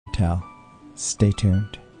Artel. Stay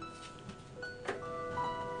tuned.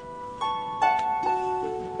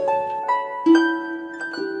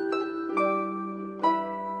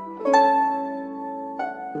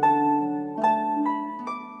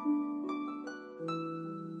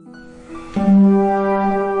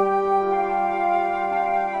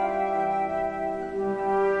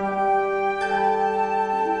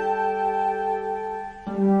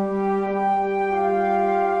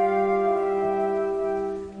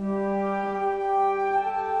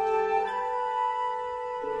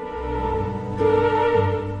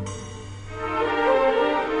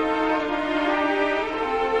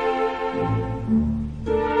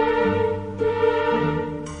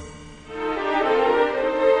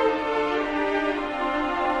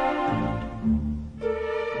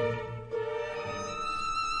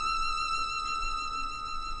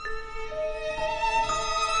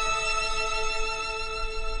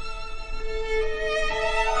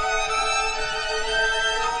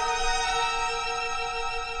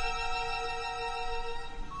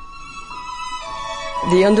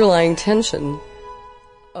 The underlying tension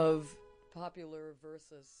of popular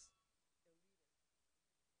versus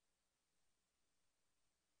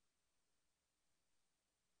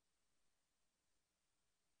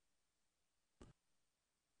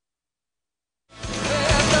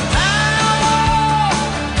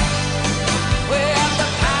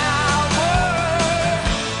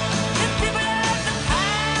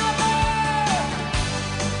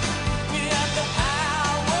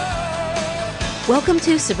Welcome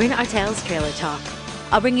to Sabrina Artel's Trailer Talk.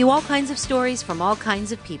 I'll bring you all kinds of stories from all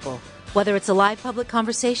kinds of people. Whether it's a live public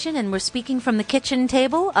conversation and we're speaking from the kitchen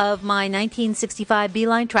table of my 1965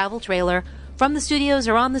 Beeline travel trailer, from the studios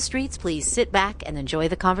or on the streets, please sit back and enjoy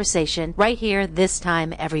the conversation right here this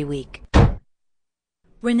time every week.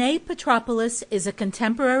 Renee Petropoulos is a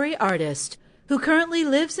contemporary artist who currently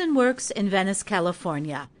lives and works in Venice,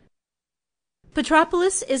 California.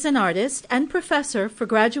 Petropoulos is an artist and professor for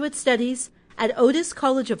graduate studies at Otis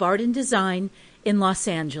College of Art and Design in Los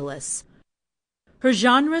Angeles. Her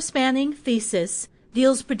genre-spanning thesis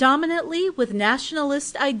deals predominantly with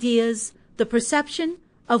nationalist ideas, the perception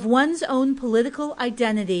of one's own political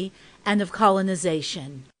identity, and of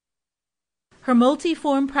colonization. Her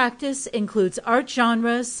multi-form practice includes art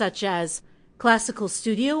genres such as classical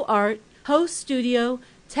studio art, host studio,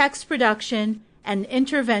 text production, and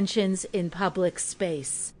interventions in public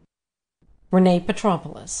space. Renee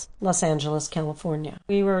Petropoulos, Los Angeles, California.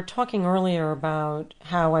 We were talking earlier about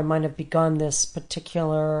how I might have begun this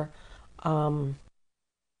particular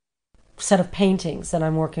set of paintings that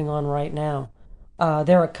I'm working on right now.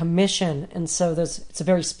 They're a commission, and so it's a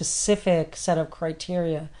very specific set of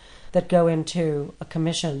criteria that go into a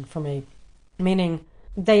commission for me, meaning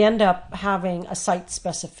they end up having a site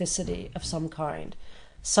specificity of some kind,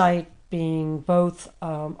 site being both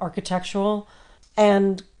architectural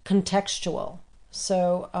and contextual.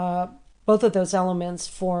 So both of those elements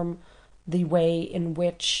form the way in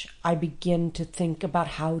which I begin to think about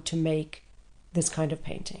how to make this kind of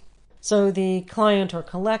painting. So the client or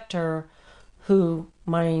collector who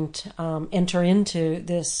might enter into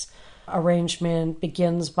this arrangement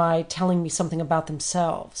begins by telling me something about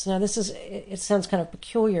themselves. Now it sounds kind of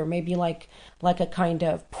peculiar, maybe like a kind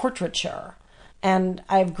of portraiture. And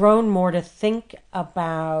I've grown more to think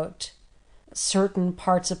about certain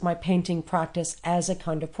parts of my painting practice as a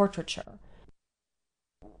kind of portraiture.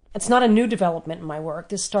 It's not a new development in my work.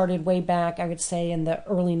 This started way back, I would say, in the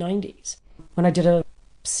early 90s, when I did a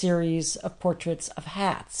series of portraits of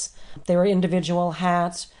hats. They were individual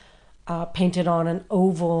hats painted on an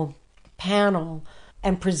oval panel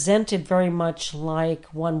and presented very much like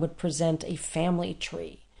one would present a family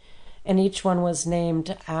tree. And each one was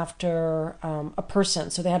named after a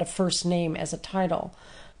person, so they had a first name as a title.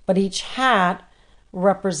 But each hat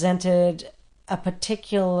represented a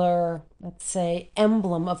particular, let's say,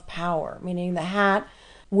 emblem of power, meaning the hat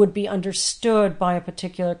would be understood by a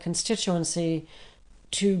particular constituency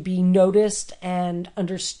to be noticed and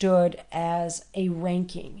understood as a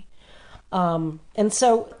ranking. And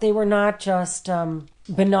so they were not just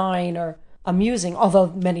benign or amusing, although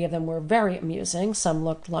many of them were very amusing. Some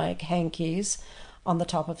looked like hankies on the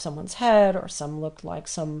top of someone's head, or some looked like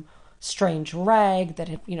some strange rag that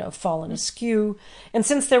had, fallen askew. And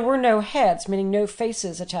since there were no heads, meaning no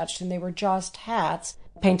faces attached, and they were just hats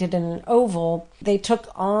painted in an oval, they took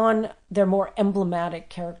on their more emblematic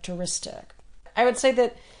characteristic. I would say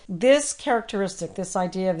that this characteristic, this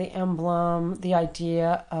idea of the emblem, the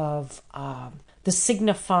idea of the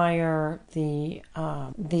signifier,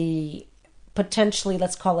 the potentially,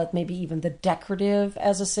 let's call it maybe even the decorative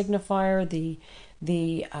as a signifier, the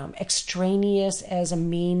the extraneous as a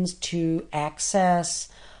means to access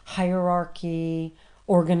hierarchy,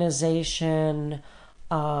 organization,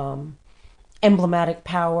 emblematic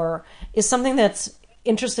power is something that's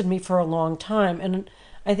interested me for a long time. And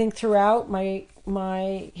I think throughout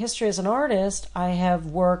my history as an artist, I have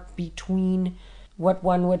worked between what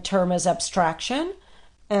one would term as abstraction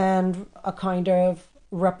and a kind of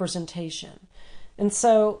representation. And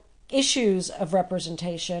so issues of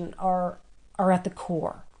representation are at the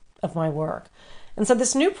core of my work. And so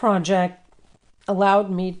this new project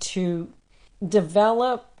allowed me to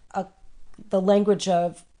develop the language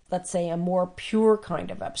of, let's say, a more pure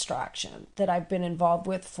kind of abstraction that I've been involved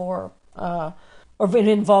with or been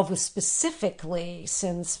involved with specifically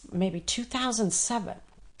since maybe 2007,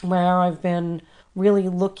 where I've been really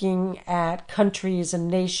looking at countries and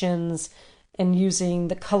nations and using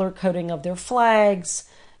the color coding of their flags,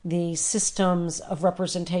 the systems of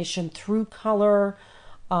representation through color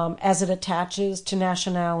as it attaches to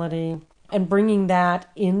nationality, and bringing that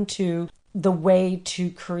into the way to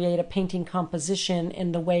create a painting composition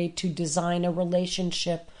and the way to design a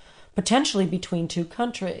relationship potentially between two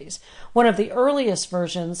countries. One of the earliest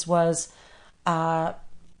versions was the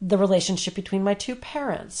relationship between my two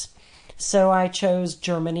parents. So I chose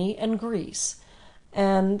Germany and Greece.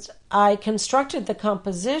 And I constructed the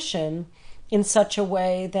composition in such a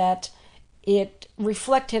way that it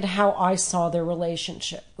reflected how I saw their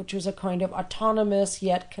relationship, which was a kind of autonomous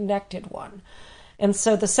yet connected one. And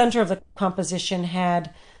so the center of the composition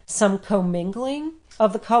had some commingling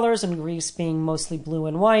of the colors, in Greece being mostly blue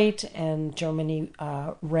and white, and Germany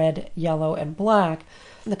red, yellow, and black.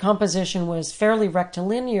 The composition was fairly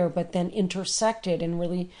rectilinear, but then intersected in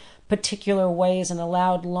really particular ways and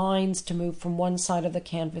allowed lines to move from one side of the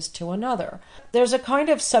canvas to another. There's a kind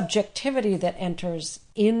of subjectivity that enters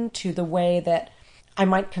into the way that I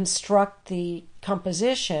might construct the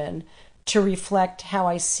composition to reflect how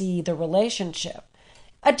I see the relationship.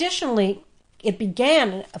 Additionally, it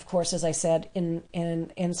began, of course, as I said,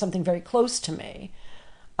 in something very close to me,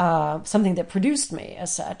 something that produced me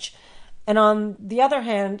as such. And on the other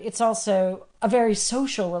hand, it's also a very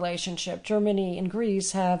social relationship. Germany and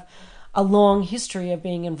Greece have a long history of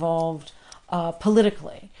being involved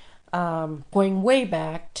politically, going way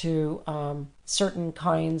back to certain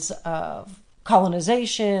kinds of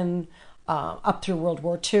colonization, up through World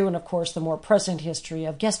War II, and of course the more present history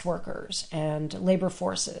of guest workers and labor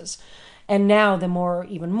forces. And now the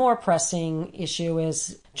even more pressing issue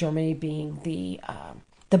is Germany being the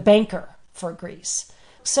banker for Greece.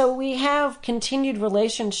 So we have continued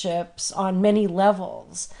relationships on many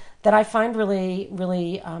levels that I find really,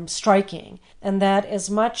 really striking. And that as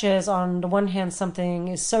much as on the one hand something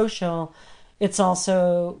is social, it's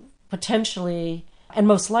also potentially and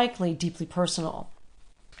most likely deeply personal.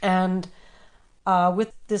 And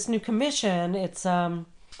with this new commission, it's a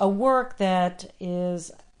work that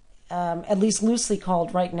is at least loosely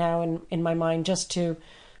called right now in my mind, just to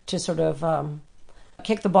sort of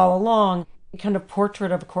kick the ball along, kind of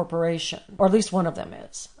portrait of a corporation, or at least one of them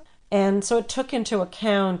is. And so it took into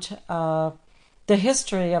account the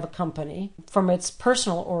history of a company from its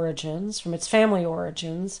personal origins, from its family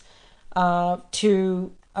origins,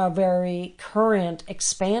 to a very current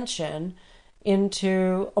expansion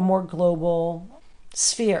into a more global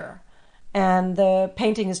sphere. And the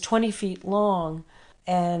painting is 20 feet long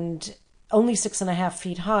and only 6.5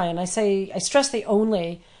 feet high. And I stress the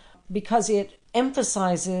only because it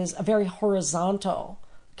emphasizes a very horizontal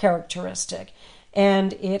characteristic.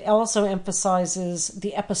 And it also emphasizes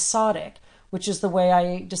the episodic, which is the way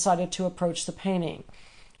I decided to approach the painting,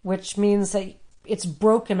 which means that it's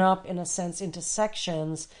broken up in a sense into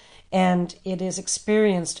sections, and it is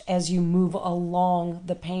experienced as you move along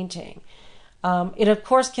the painting. It of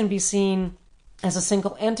course can be seen as a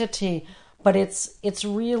single entity, but it's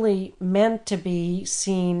really meant to be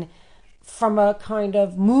seen from a kind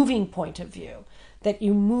of moving point of view, that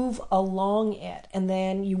you move along it, and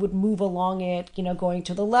then you would move along it, going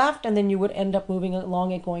to the left, and then you would end up moving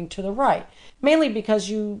along it going to the right, mainly because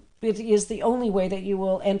it is the only way that you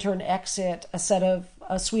will enter and exit a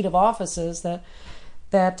suite of offices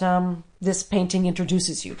that this painting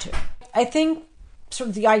introduces you to. I think sort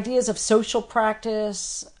of the ideas of social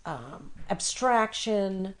practice,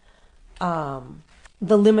 abstraction, the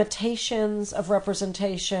limitations of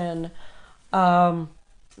representation,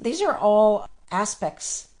 these are all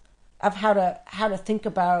aspects of how to think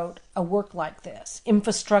about a work like this.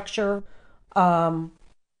 Infrastructure.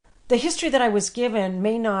 The history that I was given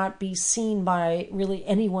may not be seen by really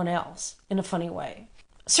anyone else in a funny way.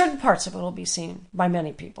 Certain parts of it will be seen by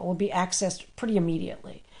many people, will be accessed pretty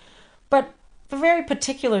immediately. But the very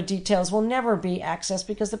particular details will never be accessed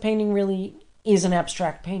because the painting really is an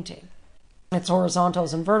abstract painting. It's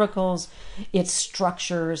horizontals and verticals, it's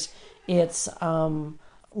structures, it's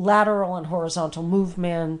lateral and horizontal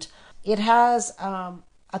movement. It has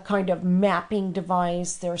a kind of mapping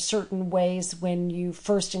device. There are certain ways when you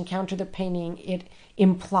first encounter the painting, it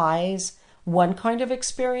implies one kind of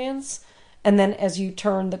experience. And then as you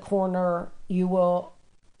turn the corner, you will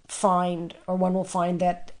find, or one will find,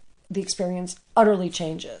 that the experience utterly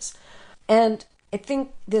changes. And I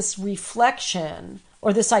think this reflection,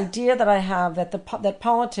 or this idea that I have that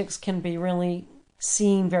politics can be really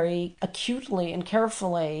seen very acutely and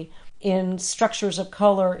carefully in structures of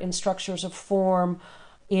color, in structures of form,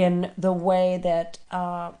 in the way that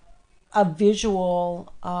a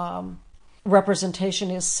visual representation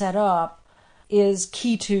is set up, is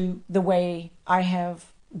key to the way I have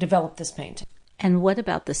developed this painting. And what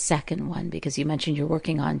about the second one? Because you mentioned you're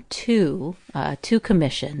working on two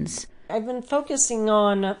commissions. I've been focusing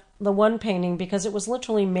on the one painting because it was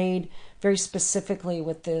literally made very specifically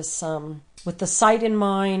with this, with the sight in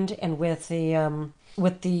mind, and with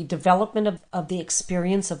the development of the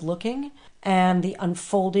experience of looking, and the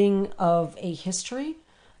unfolding of a history,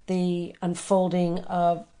 the unfolding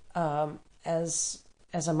of, as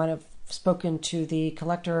I might have spoken to the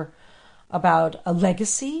collector about, a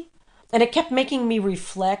legacy. And it kept making me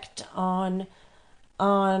reflect on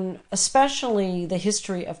especially the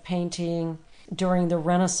history of painting during the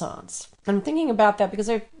Renaissance. I'm thinking about that because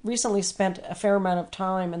I've recently spent a fair amount of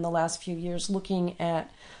time in the last few years looking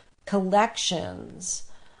at collections,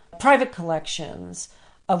 private collections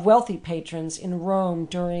of wealthy patrons in Rome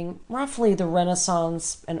during roughly the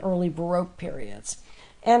Renaissance and early Baroque periods.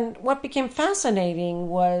 And what became fascinating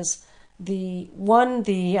was the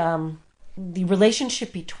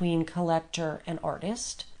relationship between collector and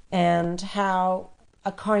artist, and how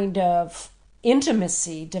a kind of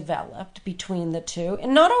intimacy developed between the two,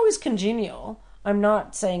 and not always congenial. I'm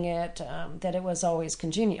not saying that it was always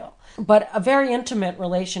congenial, but a very intimate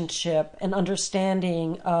relationship and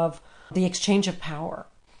understanding of the exchange of power.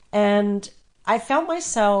 And I felt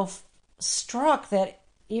myself struck that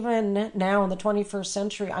even now in the 21st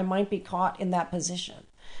century, I might be caught in that position.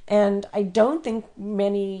 And I don't think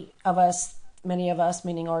many of us,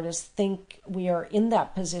 meaning artists, think we are in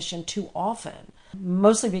that position too often,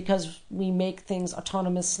 mostly because we make things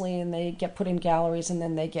autonomously and they get put in galleries and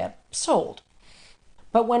then they get sold.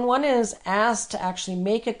 But when one is asked to actually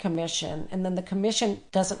make a commission, and then the commission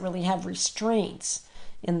doesn't really have restraints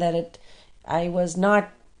in that I was not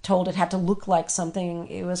told it had to look like something.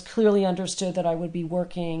 It was clearly understood that I would be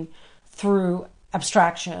working through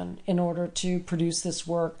abstraction in order to produce this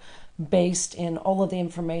work based in all of the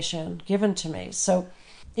information given to me. So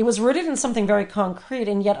it was rooted in something very concrete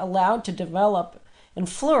and yet allowed to develop and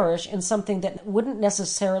flourish in something that wouldn't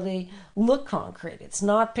necessarily look concrete. It's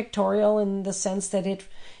not pictorial in the sense that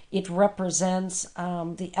it represents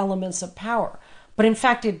the elements of power, but in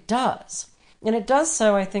fact it does. And it does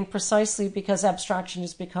so, I think, precisely because abstraction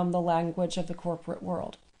has become the language of the corporate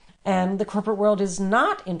world. And the corporate world is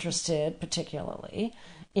not interested particularly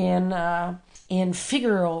in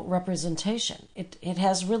figural representation. It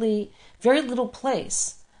has really very little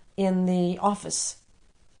place in the office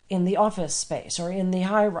space or in the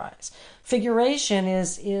high rise. Figuration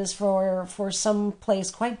is for some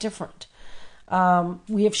place quite different.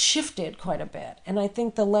 We have shifted quite a bit. And I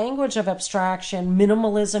think the language of abstraction,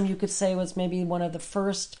 minimalism, you could say, was maybe one of the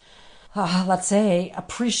first, let's say,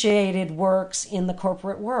 appreciated works in the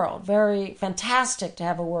corporate world. Very fantastic to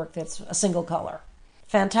have a work that's a single color.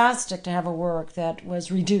 Fantastic to have a work that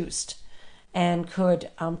was reduced and could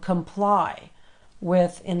comply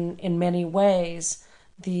with, in many ways,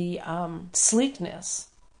 the sleekness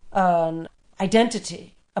and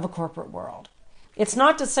identity of a corporate world. It's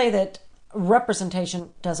not to say that representation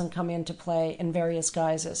doesn't come into play in various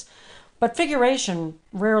guises, but figuration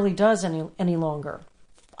rarely does any longer.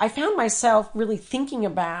 I found myself really thinking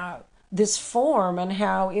about this form and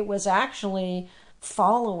how it was actually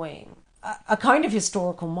following a kind of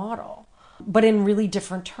historical model, but in really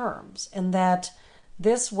different terms, and that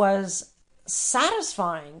this was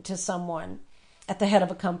satisfying to someone at the head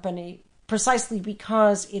of a company precisely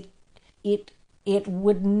because it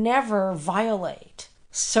would never violate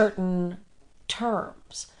certain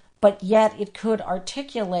terms, but yet it could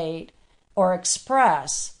articulate or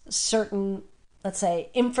express certain, let's say,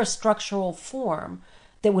 infrastructural form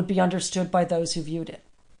that would be understood by those who viewed it.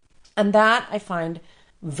 And that I find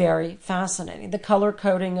very fascinating. The color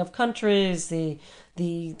coding of countries, the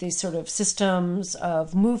sort of systems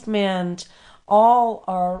of movement, all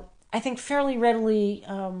are, I think, fairly readily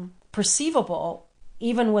perceivable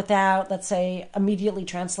even without, let's say, immediately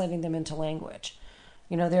translating them into language.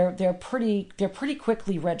 You know, they're pretty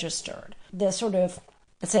quickly registered. The sort of,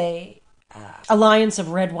 let's say, alliance of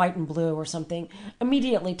red, white, and blue or something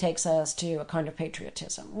immediately takes us to a kind of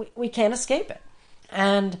patriotism. We can't escape it.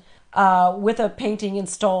 And with a painting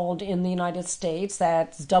installed in the United States,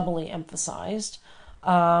 that's doubly emphasized.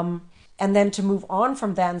 And then to move on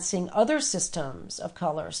from that and seeing other systems of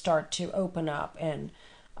color start to open up and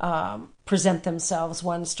present themselves,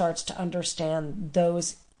 one starts to understand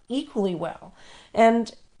those equally well.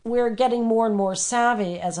 And we're getting more and more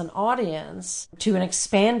savvy as an audience to an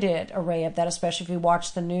expanded array of that, especially if you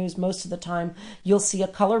watch the news. Most of the time, you'll see a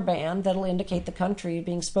color band that'll indicate the country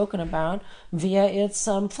being spoken about via its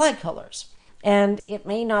flag colors. And it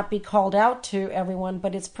may not be called out to everyone,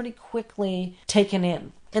 but it's pretty quickly taken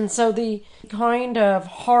in. And so the kind of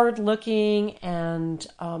hard-looking and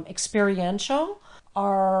experiential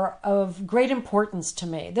are of great importance to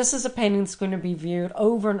me. This is a painting that's going to be viewed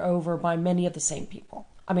over and over by many of the same people.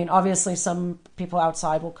 I mean, obviously some people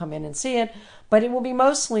outside will come in and see it, but it will be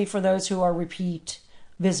mostly for those who are repeat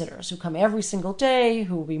visitors, who come every single day,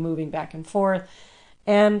 who will be moving back and forth.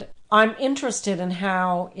 And I'm interested in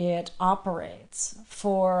how it operates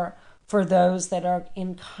for those that are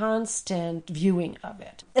in constant viewing of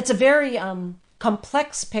it. It's a very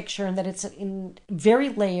complex picture in that it's very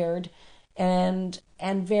layered and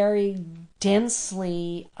very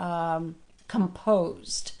densely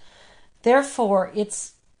composed. Therefore,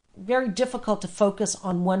 it's very difficult to focus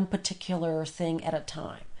on one particular thing at a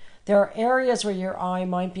time. There are areas where your eye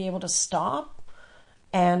might be able to stop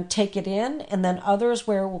and take it in, and then others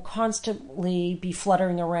where it will constantly be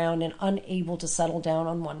fluttering around and unable to settle down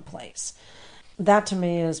on one place. That to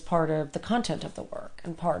me is part of the content of the work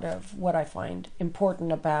and part of what I find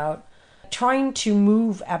important about trying to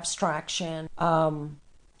move abstraction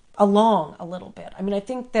along a little bit. I mean, I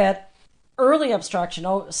think that early abstraction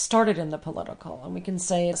started in the political, and we can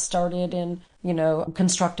say it started in,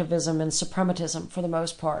 constructivism and suprematism for the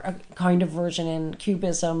most part, a kind of version in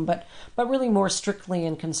cubism, but really more strictly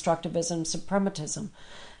in constructivism, suprematism.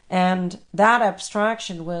 And that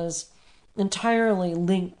abstraction was entirely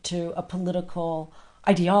linked to a political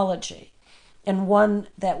ideology, and one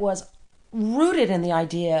that was rooted in the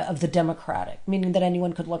idea of the democratic, meaning that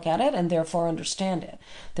anyone could look at it and therefore understand it.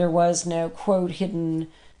 There was no, quote, hidden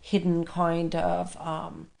kind of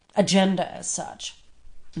agenda as such.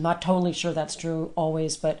 I'm not totally sure that's true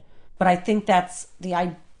always, but I think that's the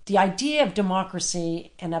idea of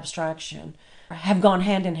democracy and abstraction have gone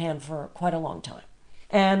hand in hand for quite a long time.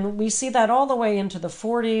 And we see that all the way into the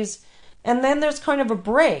 40s. And then there's kind of a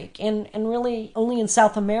break. And really only in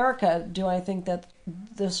South America do I think that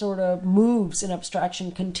the sort of moves in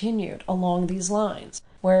abstraction continued along these lines.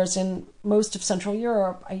 Whereas in most of Central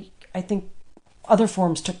Europe, I think other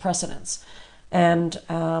forms took precedence. And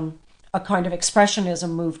a kind of expressionism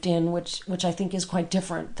moved in, which I think is quite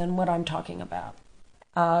different than what I'm talking about.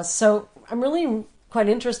 So I'm really quite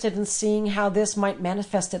interested in seeing how this might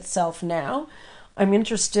manifest itself now. I'm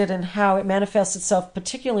interested in how it manifests itself,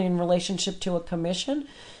 particularly in relationship to a commission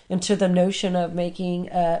and to the notion of making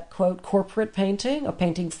a, quote, corporate painting, a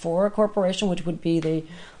painting for a corporation, which would be the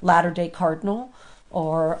latter-day cardinal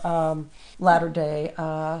or latter-day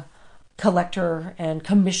collector and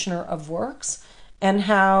commissioner of works, and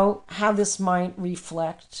how this might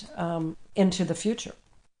reflect into the future.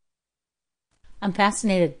 I'm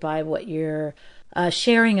fascinated by what you're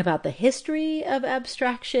sharing about the history of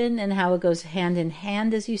abstraction and how it goes hand in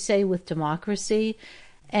hand, as you say, with democracy.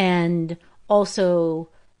 And also,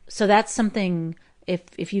 so that's something,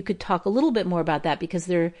 if you could talk a little bit more about that, because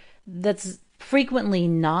that's frequently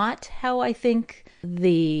not how I think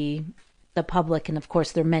the public, and of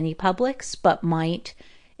course there are many publics, but might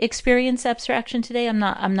experience abstraction today. I'm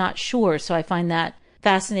not sure. So I find that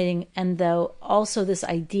fascinating. And though also this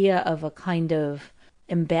idea of a kind of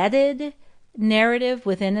embedded narrative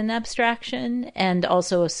within an abstraction, and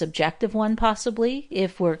also a subjective one possibly,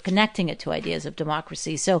 if we're connecting it to ideas of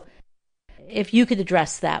democracy. So if you could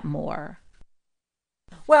address that more.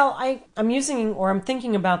 Well, I'm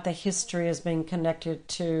thinking about the history as being connected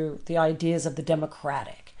to the ideas of the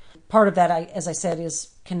democratic. Part of that, as I said, is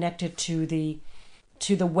connected to the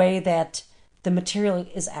way that the material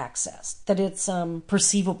is accessed, that it's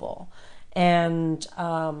perceivable and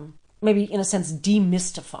maybe in a sense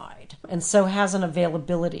demystified, and so has an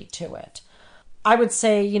availability to it. I would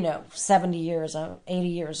say, 70 years, 80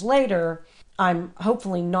 years later, I'm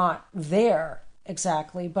hopefully not there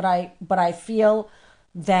exactly, but I feel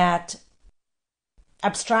that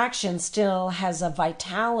abstraction still has a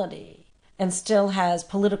vitality and still has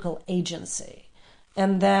political agency,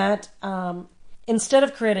 and that instead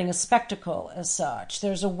of creating a spectacle as such,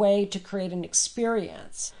 there's a way to create an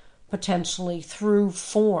experience, potentially through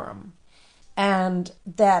form, and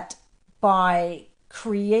that by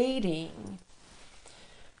creating,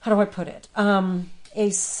 how do I put it, a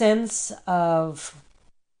sense of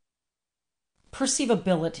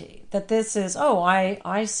perceivability, that this is, oh,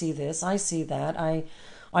 I see this, I see that,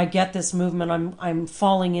 I get this movement, I'm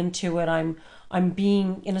falling into it, I'm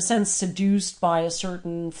being, in a sense, seduced by a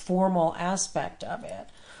certain formal aspect of it,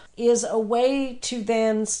 is a way to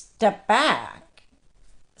then step back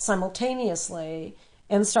simultaneously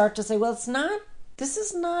and start to say, well, this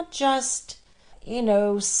is not just,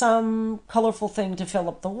 some colorful thing to fill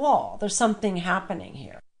up the wall. There's something happening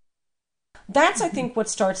here. That's, I think, what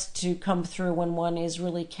starts to come through when one is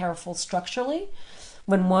really careful structurally,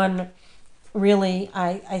 when one really,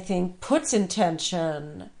 I think, puts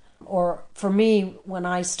intention, or for me, when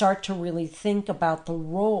I start to really think about the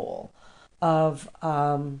role of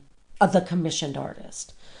the commissioned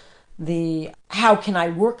artist, how can I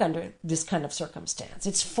work under this kind of circumstance?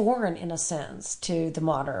 It's foreign, in a sense, to the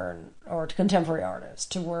modern or to contemporary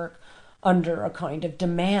artist to work under a kind of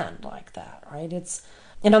demand like that, right?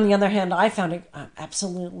 And on the other hand, I found it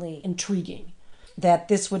absolutely intriguing that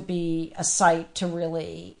this would be a site to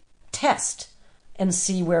really test and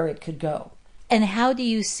see where it could go. And how do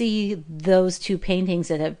you see those two paintings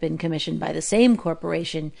that have been commissioned by the same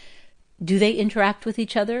corporation? Do they interact with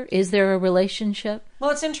each other? Is there a relationship?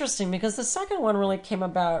 Well, it's interesting because the second one really came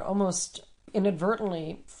about almost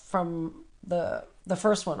inadvertently from the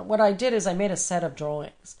first one. What I did is I made a set of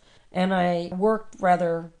drawings, and I worked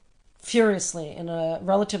rather furiously in a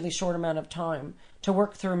relatively short amount of time to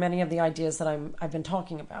work through many of the ideas that I've been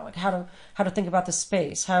talking about, like how to think about the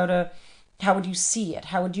space, how would you see it,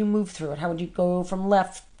 how would you move through it, how would you go from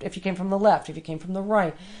left if you came from the left, if you came from the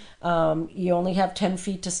right. You only have 10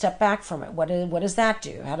 feet to step back from it. What does that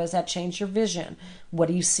do? How does that change your vision? What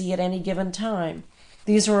do you see at any given time?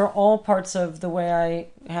 These were all parts of the way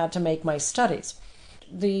I had to make my studies.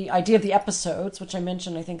 The idea of the episodes, which I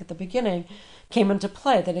mentioned, I think, at the beginning, came into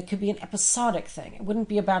play, that it could be an episodic thing. It wouldn't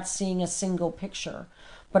be about seeing a single picture,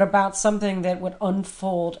 but about something that would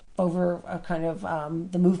unfold over a kind of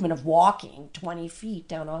the movement of walking 20 feet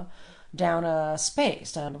down a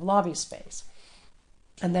space, down a lobby space,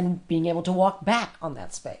 and then being able to walk back on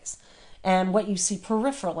that space. And what you see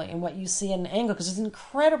peripherally and what you see at an angle, because it's an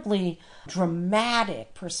incredibly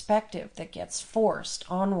dramatic perspective that gets forced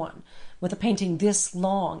on one with a painting this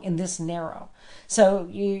long and this narrow. So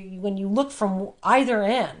when you look from either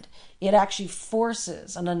end, it actually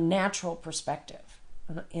forces an unnatural perspective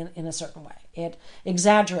in a certain way. It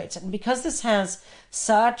exaggerates it. And because this has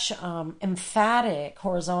such emphatic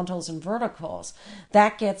horizontals and verticals,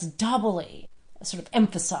 that gets doubly sort of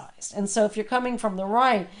emphasized. And so if you're coming from the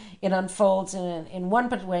right, it unfolds in one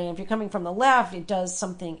way. And if you're coming from the left, it does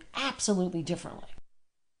something absolutely differently.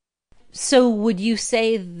 So would you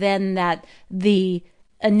say then that the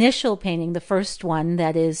initial painting, the first one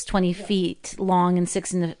that is 20 feet long and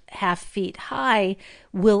 6.5 feet high,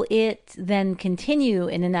 will it then continue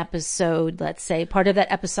in an episode, let's say, part of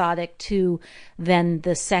that episodic to then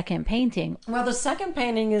the second painting? Well, the second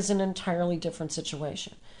painting is an entirely different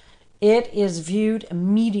situation. It is viewed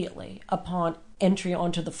immediately upon entry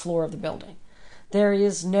onto the floor of the building. There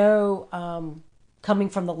is no coming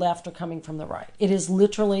from the left or coming from the right. It is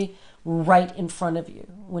literally right in front of you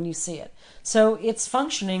when you see it. So it's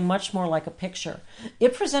functioning much more like a picture.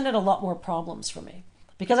 It presented a lot more problems for me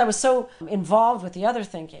because I was so involved with the other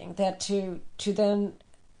thinking that to then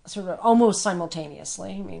sort of almost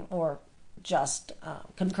simultaneously, or just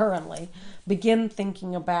concurrently, begin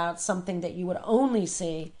thinking about something that you would only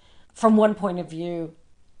see from one point of view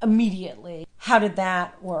immediately. How did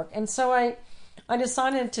that work? And so I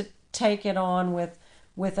decided to take it on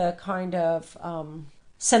with a kind of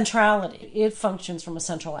centrality. It functions from a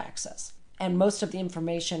central axis, and most of the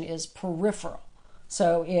information is peripheral.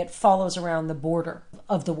 So it follows around the border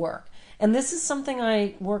of the work. And this is something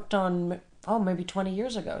I worked on, maybe 20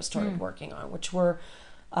 years ago, started working on, which were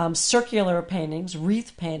circular paintings,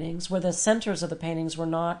 wreath paintings, where the centers of the paintings were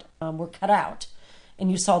cut out, and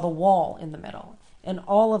you saw the wall in the middle. And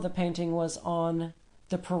all of the painting was on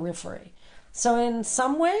the periphery. So in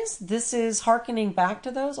some ways, this is hearkening back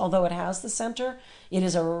to those, although it has the center. It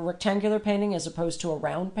is a rectangular painting as opposed to a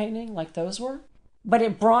round painting like those were. But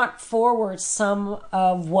it brought forward some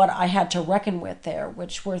of what I had to reckon with there,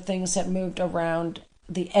 which were things that moved around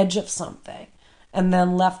the edge of something and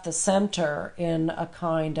then left the center in a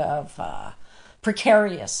kind of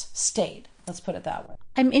precarious state. Let's put it that way.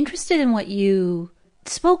 I'm interested in what you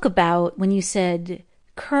spoke about when you said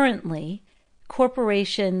currently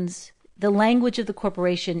corporations the language of the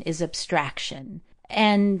corporation is abstraction.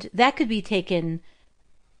 And that could be taken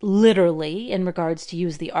literally in regards to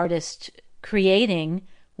use the artist creating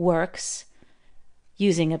works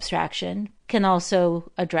using abstraction, can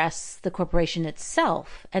also address the corporation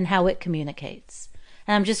itself and how it communicates.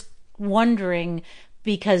 And I'm just wondering,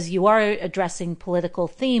 because you are addressing political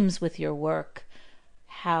themes with your work,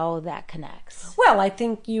 how that connects. Well, I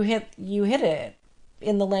think you hit it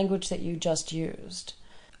in the language that you just used.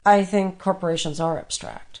 I think corporations are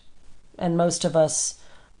abstract, and most of us,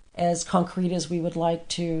 as concrete as we would like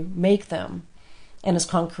to make them, and as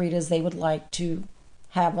concrete as they would like to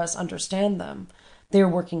have us understand them, they're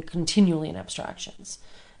working continually in abstractions.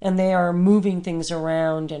 And they are moving things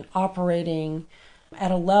around and operating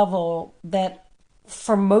at a level that,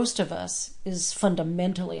 for most of us, is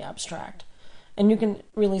fundamentally abstract. And you can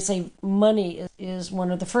really say money is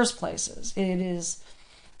one of the first places. It is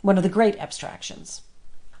one of the great abstractions.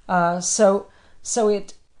 So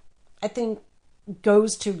it, I think,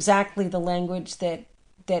 goes to exactly the language that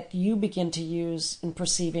you begin to use in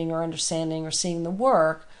perceiving or understanding or seeing the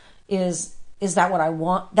work. Is that what I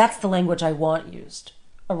want? That's the language I want used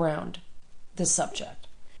around this subject.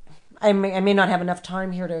 I may not have enough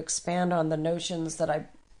time here to expand on the notions the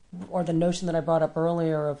notion that I brought up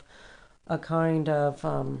earlier of a kind of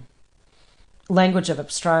language of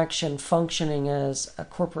abstraction functioning as a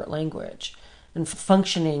corporate language and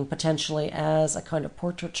functioning potentially as a kind of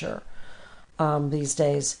portraiture these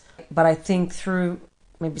days. But I think through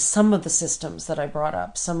maybe some of the systems that I brought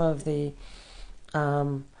up, some of the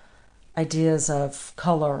ideas of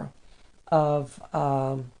color, of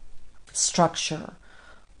structure,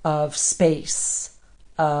 of space,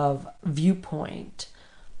 of viewpoint,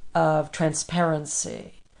 of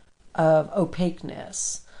transparency, of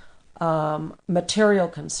opaqueness, material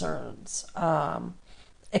concerns,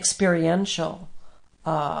 experiential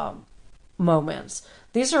moments.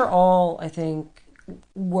 These are all, I think,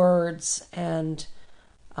 words and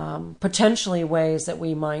potentially ways that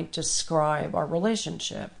we might describe our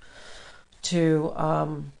relationship to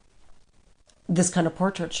this kind of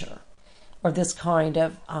portraiture or this kind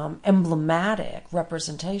of emblematic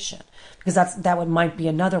representation, because that might be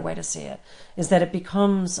another way to see it, is that it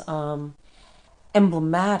becomes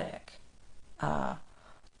emblematic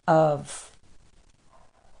of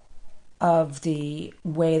the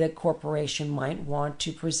way that corporation might want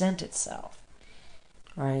to present itself,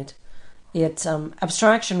 right? It's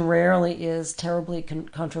abstraction rarely is terribly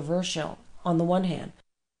controversial on the one hand.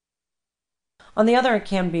 On the other, it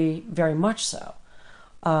can be very much so.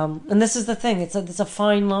 And this is the thing; it's a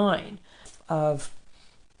fine line of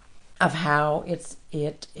how it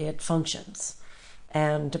functions,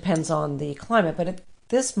 and depends on the climate. But at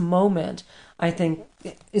this moment, I think,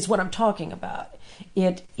 is what I'm talking about.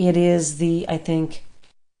 It is the, I think,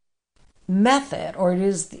 method, or it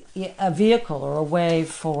is a vehicle or a way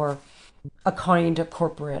for a kind of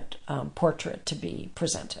corporate portrait to be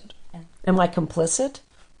presented. Am I complicit?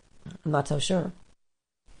 I'm not so sure.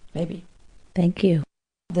 Maybe. Thank you.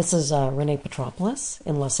 This is Renee Petropoulos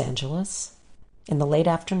in Los Angeles in the late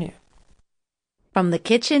afternoon. From the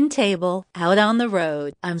kitchen table out on the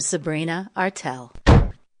road, I'm Sabrina Artel.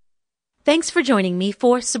 Thanks for joining me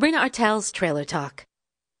for Sabrina Artel's Trailer Talk.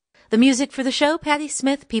 The music for the show, Patti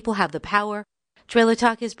Smith, People Have the Power. Trailer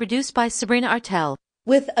Talk is produced by Sabrina Artel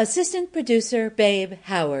with assistant producer Babe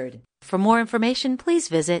Howard. For more information, please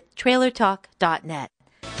visit trailertalk.net.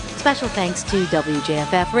 Special thanks to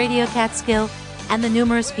WJFF Radio Catskill and the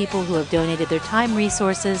numerous people who have donated their time,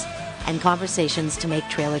 resources, and conversations to make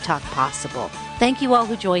Trailer Talk possible. Thank you all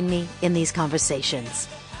who joined me in these conversations.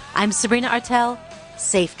 I'm Sabrina Artel.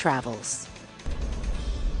 Safe travels.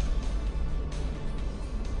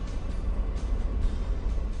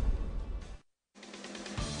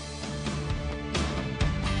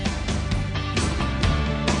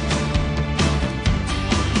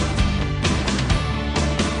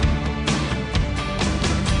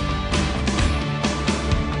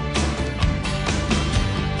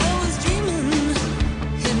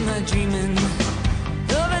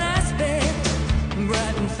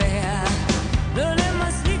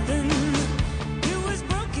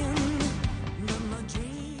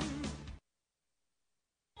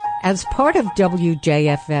 As part of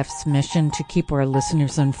WJFF's mission to keep our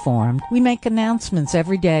listeners informed, we make announcements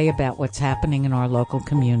every day about what's happening in our local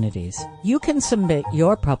communities. You can submit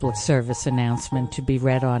your public service announcement to be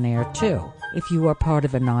read on air, too. If you are part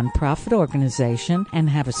of a nonprofit organization and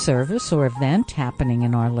have a service or event happening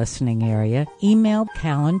in our listening area, email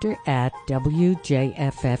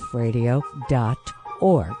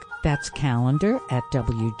calendar@wjffradio.org. That's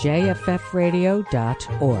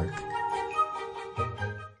calendar@wjffradio.org.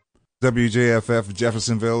 WJFF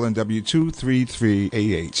Jeffersonville and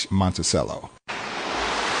W233AH Monticello.